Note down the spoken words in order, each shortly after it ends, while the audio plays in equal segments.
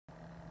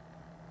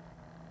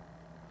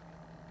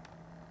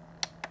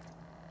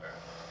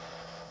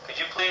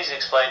please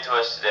explain to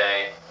us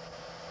today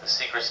the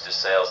secrets to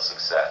sales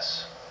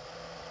success?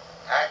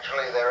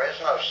 Actually, there is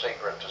no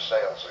secret to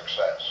sales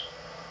success.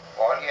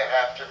 All you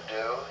have to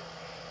do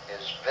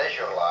is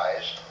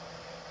visualize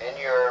in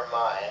your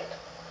mind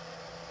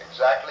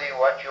exactly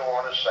what you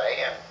want to say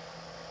and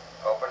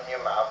open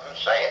your mouth and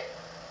say it.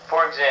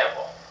 For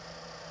example?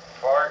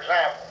 For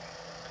example,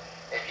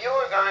 if you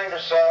were going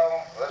to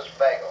sell this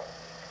bagel,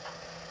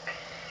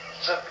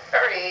 it's a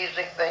very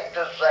easy thing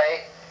to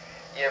say.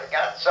 You've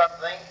got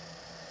something.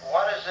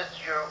 What is it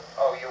you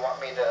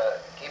want me to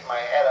keep my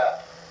head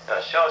up?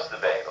 Now show us the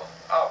bagel.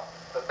 Oh,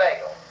 the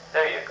bagel.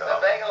 There you go.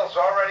 The bagel's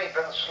already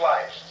been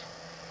sliced,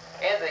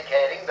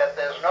 indicating that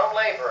there's no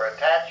labor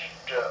attached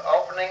to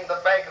opening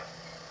the bagel.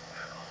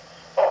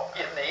 All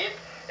you need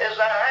is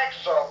a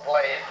hacksaw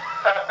blade.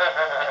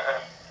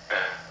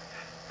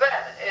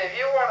 Then, if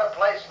you want to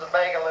place the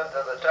bagel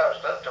into the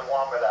toaster to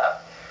warm it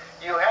up,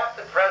 you have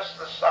to press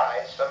the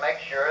sides to make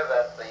sure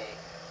that the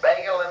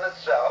bagel in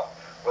itself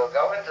will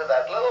go into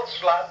that little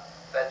slot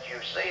that you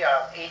see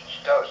on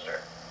each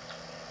toaster.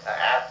 Now,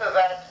 after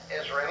that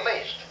is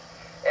released,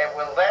 it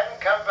will then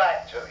come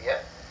back to you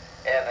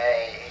in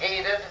a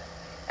heated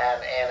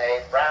and in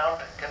a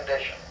browned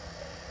condition.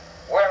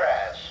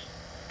 Whereas,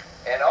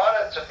 in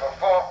order to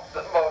perform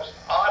the most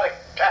arduous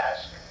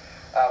task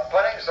of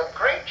putting some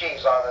cream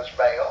cheese on this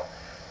bagel,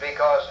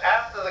 because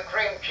after the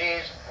cream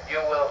cheese, you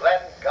will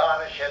then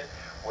garnish it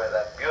with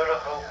a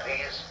beautiful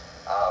piece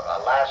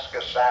of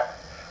Alaska salmon,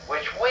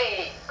 which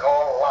we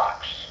call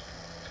lox.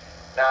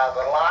 Now,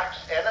 the lox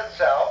in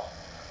itself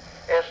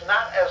is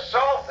not as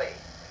salty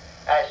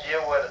as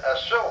you would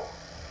assume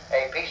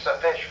a piece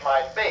of fish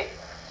might be,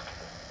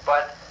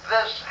 but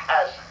this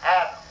has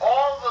had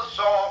all the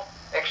salt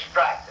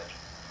extracted.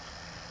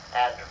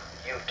 And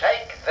you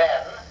take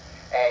then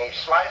a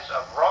slice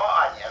of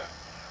raw onion,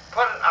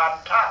 put it on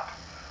top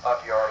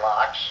of your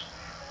lox,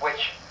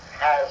 which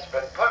has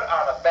been put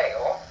on a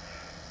bagel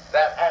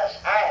that has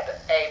had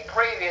a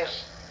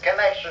previous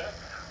connection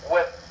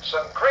with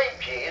some cream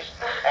cheese,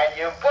 and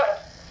you put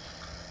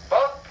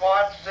both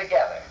parts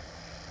together.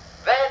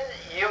 Then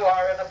you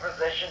are in a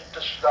position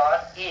to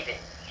start eating.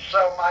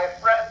 So, my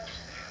friends,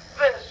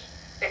 this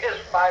is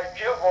my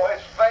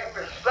Jewboy's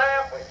favorite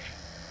sandwich.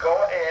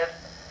 Go ahead,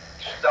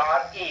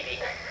 start eating.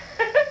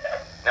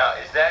 Now,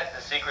 is that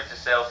the secret to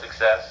sales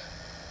success?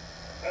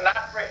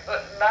 Not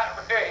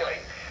really.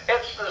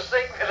 It's the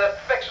secret of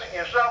fixing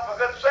yourself a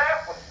good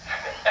sandwich.